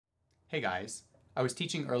Hey guys, I was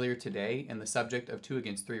teaching earlier today and the subject of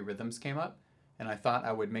 2/3 rhythms came up, and I thought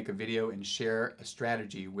I would make a video and share a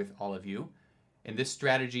strategy with all of you. And this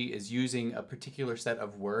strategy is using a particular set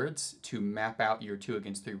of words to map out your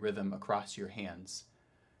 2/3 rhythm across your hands.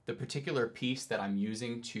 The particular piece that I'm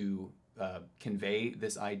using to convey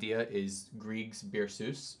this idea is Grieg's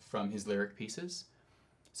Berceuse from his lyric pieces.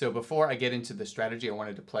 So before I get into the strategy, I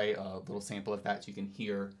wanted to play a little sample of that so you can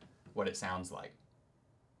hear what it sounds like.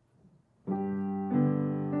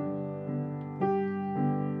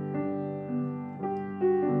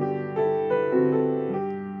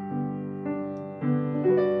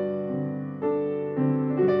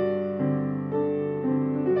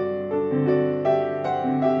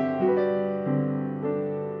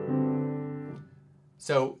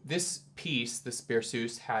 So this piece, this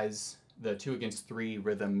Berceuse, has the 2/3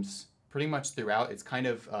 rhythms pretty much throughout. It's kind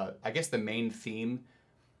of, I guess the main theme,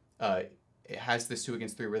 it has this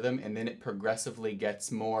 2/3 rhythm, and then it progressively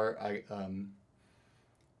gets more,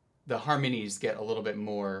 the harmonies get a little bit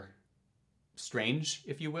more strange,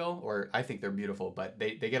 if you will, or I think they're beautiful, but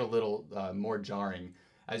they get a little more jarring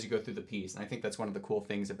as you go through the piece. And I think that's one of the cool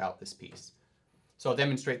things about this piece. So I'll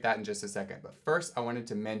demonstrate that in just a second. But first, I wanted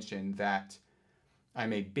to mention that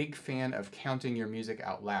I'm a big fan of counting your music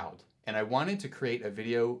out loud. And I wanted to create a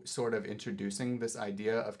video sort of introducing this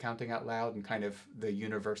idea of counting out loud and kind of the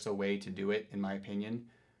universal way to do it, in my opinion.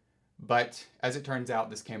 But as it turns out,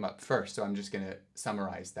 this came up first, so I'm just going to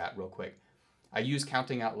summarize that real quick. I use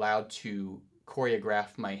counting out loud to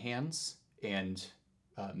choreograph my hands and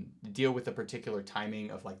deal with the particular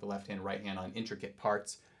timing of like the left hand, right hand on intricate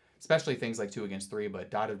parts, especially things like 2/3, but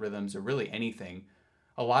dotted rhythms or really anything.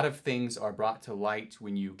 A lot of things are brought to light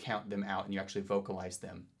when you count them out and you actually vocalize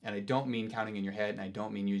them. And I don't mean counting in your head, and I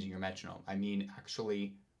don't mean using your metronome. I mean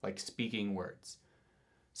actually like speaking words.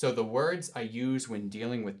 So the words I use when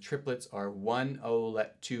dealing with triplets are 1-0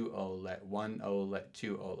 let 2-0 let 1-0 let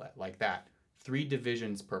 2-0 let, like that. 3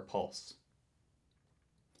 divisions per pulse.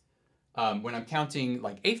 When I'm counting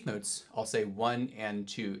like eighth notes, I'll say 1 and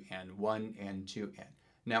 2 and 1 and 2 and.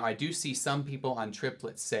 Now I do see some people on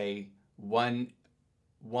triplets say 1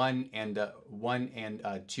 and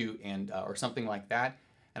 2 and or something like that,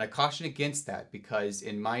 and I caution against that because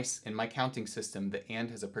in my counting system, the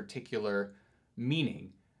and has a particular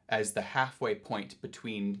meaning as the halfway point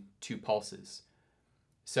between 2 pulses.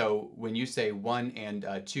 So when you say 1 and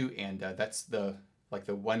 2 and that's the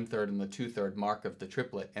 1/3 and the 2/3 mark of the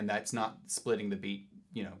triplet, and that's not splitting the beat,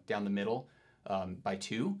 down the middle by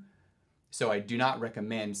 2. So I do not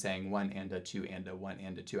recommend saying 1 and a 2 and a 1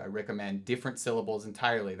 and a 2. I recommend different syllables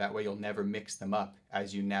entirely. That way you'll never mix them up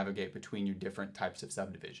as you navigate between your different types of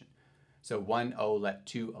subdivision. So 1-0 let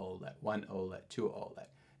 2-0 let 1-0 let 2-0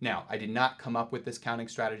 let. Now, I did not come up with this counting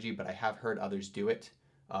strategy, but I have heard others do it.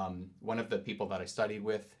 One of the people that I studied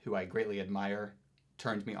with, who I greatly admire,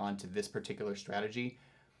 turned me on to this particular strategy.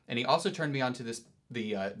 And he also turned me on to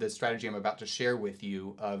the strategy I'm about to share with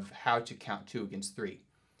you of how to count 2/3.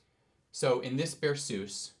 So in this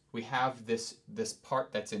Berceuse, we have this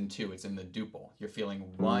part that's in 2. It's in the duple. You're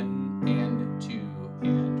feeling 1 and 2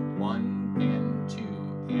 and 1 and 2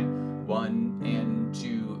 and 1 and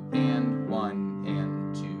 2 and 1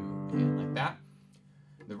 and 2 and like that.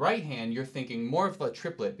 The right hand, you're thinking more of the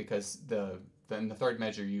triplet because in the third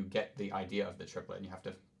measure you get the idea of the triplet, and you have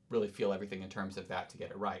to really feel everything in terms of that to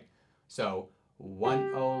get it right. So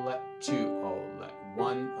 1-0 let 2-0 let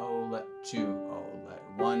 1-0 let 2-0 let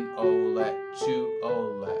 1-0 let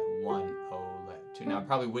 2-0 let 1-0 let 2. Now I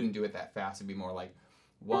probably wouldn't do it that fast. It'd be more like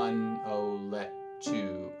 1-0 let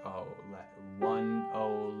 2-0 let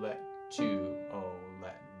 1-0 let 2-0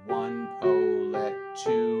 let 1-0 let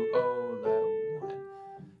 2-0 let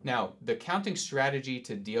 1. Now the counting strategy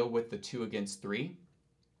to deal with the 2/3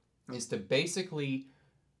 is to basically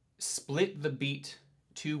split the beat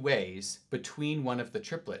 2 ways between one of the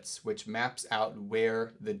triplets, which maps out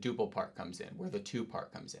where the duple part comes in, where the 2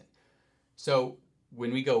 part comes in. So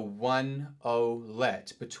when we go 1-0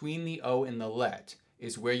 let, between the O and the let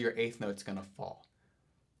is where your eighth note's going to fall.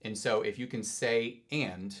 And so if you can say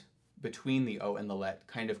and between the O and the let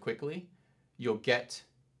kind of quickly, you'll get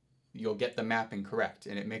the mapping correct,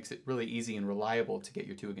 and it makes it really easy and reliable to get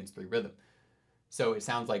your 2/3 rhythm. So it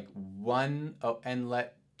sounds like 1-0 and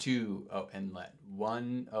let 2-0 and let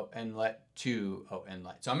 1-0 and let 2-0 and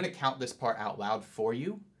let. So I'm going to count this part out loud for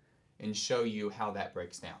you and show you how that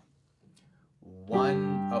breaks down.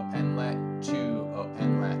 1-0 and let 2-0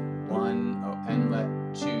 and let 1-0 and let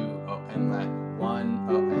 2-0 and let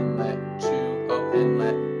 1-0 and let 2-0 and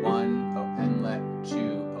let 1-0 and let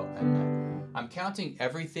 2-0 and let. I'm counting counting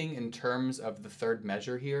everything in terms of the third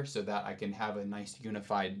measure here so that I can have a nice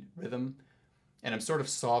unified rhythm. And I'm sort of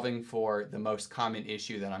solving for the most common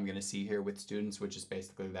issue that I'm going to see here with students, which is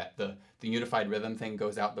basically that the unified rhythm thing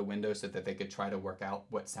goes out the window so that they could try to work out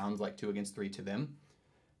what sounds like 2 against 3 to them.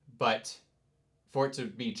 But for it to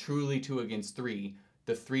be truly 2 against 3,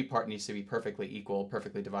 the 3 part needs to be perfectly equal,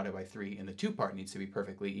 perfectly divided by 3, and the 2 part needs to be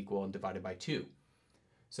perfectly equal and divided by 2.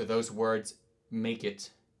 So those words make it,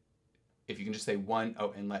 if you can just say 1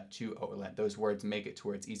 oh inlet, 2 oh inlet, those words make it to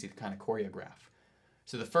where it's easy to kind of choreograph.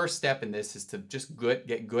 So the first step in this is to just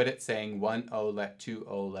get good at saying 1 oh let, 2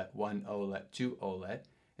 oh let, 1 oh let, 2 oh let.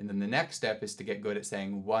 And then the next step is to get good at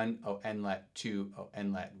saying 1 oh let, 2 oh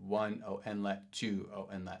let, 1 oh let, 2 oh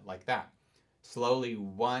let, like that. Slowly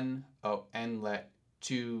 1 oh let,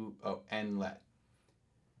 2 oh let.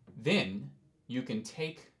 Then you can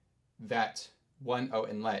take that 1 oh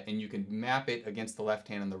let and you can map it against the left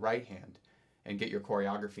hand and the right hand and get your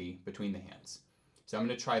choreography between the hands. So I'm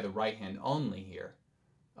going to try the right hand only here.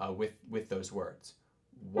 With those words.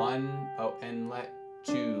 1 oh let,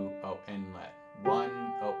 2 oh let, 1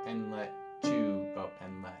 oh let, 2 oh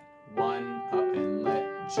let, 1 oh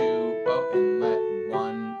let, 2 oh let,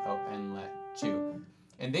 1 oh let, 2.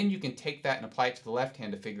 And then you can take that and apply it to the left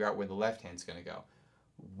hand to figure out where the left hand's going to go.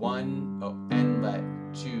 1 oh let,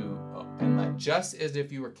 2 oh let, just as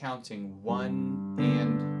if you were counting 1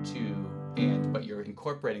 and 2 and, but you're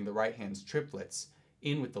incorporating the right hand's triplets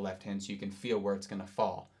in with the left hand so you can feel where it's going to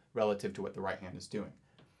fall relative to what the right hand is doing.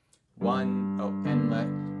 1 oh let,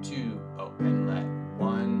 2 oh let,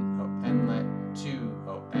 1 oh let, 2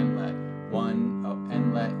 oh let, 1 oh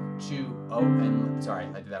let, 2 oh let, sorry,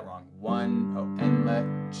 I did that wrong. 1 oh let,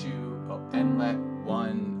 2 oh let,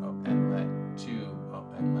 1 oh let, 2 oh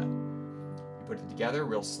let. You put it together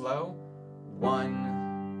real slow.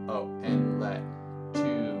 1 oh let, 2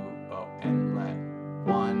 oh let,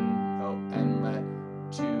 1 oh let,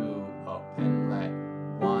 2 oh let,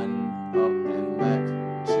 1 oh let,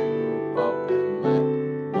 2 oh let,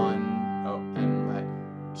 1 oh let,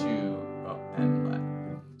 2 oh let.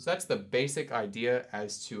 So that's the basic idea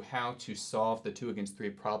as to how to solve the 2 against 3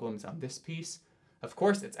 problems on this piece. Of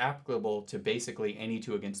course, it's applicable to basically any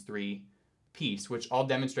 2 against 3 piece, which I'll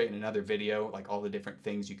demonstrate in another video, like all the different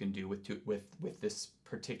things you can do with this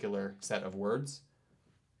particular set of words.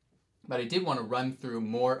 But I did want to run through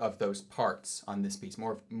more of those parts on this piece,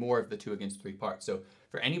 more of the 2 against 3 parts. So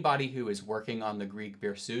for anybody who is working on the Grieg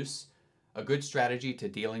Berceuse, a good strategy to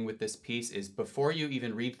dealing with this piece is before you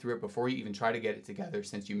even read through it, before you even try to get it together,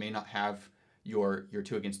 since you may not have your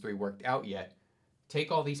 2 against 3 worked out yet,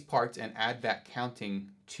 take all these parts and add that counting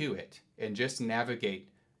to it and just navigate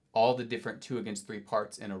all the different 2 against 3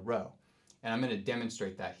 parts in a row. And I'm going to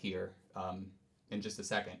demonstrate that here in just a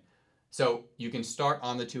second. So you can start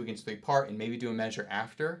on the 2 against 3 part and maybe do a measure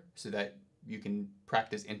after so that you can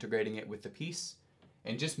practice integrating it with the piece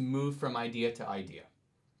and just move from idea to idea.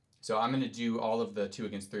 So I'm going to do all of the 2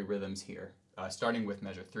 against 3 rhythms here, starting with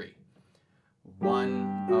measure 3.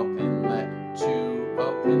 1 oh let, 2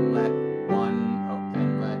 oh let, 1 oh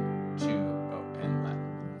let, 2 oh let.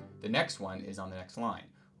 The next one is on the next line.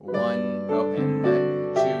 1 oh let,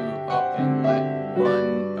 2 oh let,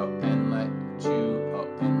 1 oh let, 2 oh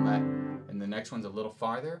let. And the next one's a little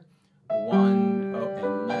farther. 1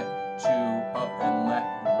 oh let, 2 oh let,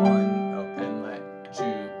 1 oh let, 2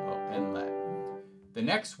 oh let. The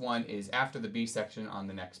next one is after the B section on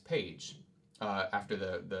the next page, after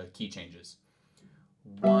the key changes.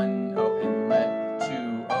 1 oh let, 2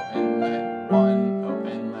 oh let, 1 oh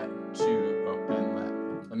let, 2 oh let.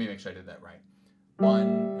 Let me make sure I did that right.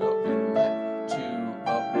 1 oh let, 2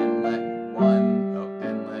 oh let, 1 oh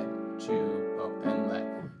let, 2 oh let.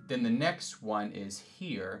 Then the next one is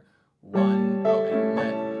here. 1 oh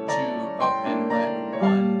let, 2 oh let,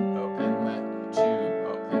 1 oh let, 2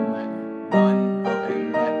 oh let, 1 oh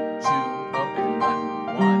let, 2 oh let,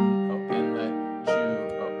 1 oh let, 2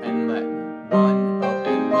 oh let, 1 oh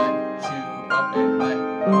let, 2 oh let,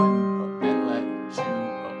 1 oh let, 2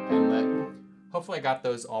 oh let. Hopefully I got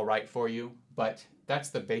those all right for you, but that's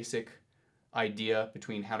the basic idea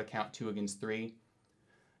between how to count 2 against 3.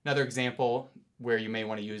 Another example where you may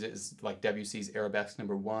want to use it is like Debussy's Arabesque No.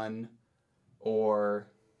 1, or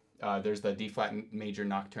there's the D-flat major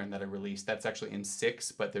nocturne that I released. That's actually in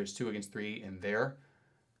 6, but there's 2 against 3 in there.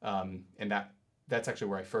 And that's actually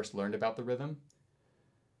where I first learned about the rhythm.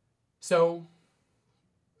 So,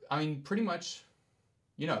 I mean, pretty much,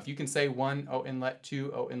 you know, if you can say 1 oh inlet,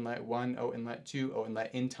 2 oh inlet, 1 oh inlet, 2 oh inlet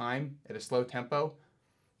in time at a slow tempo,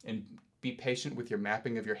 and be patient with your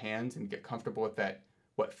mapping of your hands and get comfortable with that,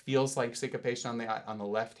 what feels like syncopation on the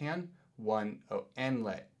left hand. 1 oh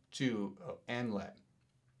inlet, 2, and let.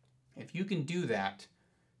 If you can do that,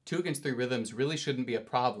 2 against 3 rhythms really shouldn't be a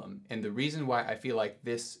problem. And the reason why I feel like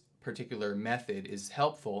this particular method is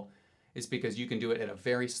helpful is because you can do it at a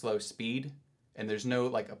very slow speed, and there's no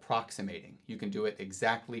like approximating. You can do it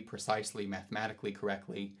exactly, precisely, mathematically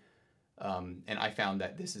correctly. And I found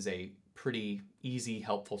that this is a pretty easy,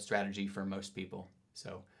 helpful strategy for most people.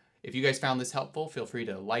 So if you guys found this helpful, feel free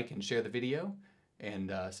to like and share the video,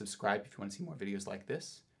 and subscribe if you want to see more videos like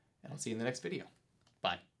this. And I'll see you in the next video.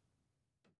 Bye.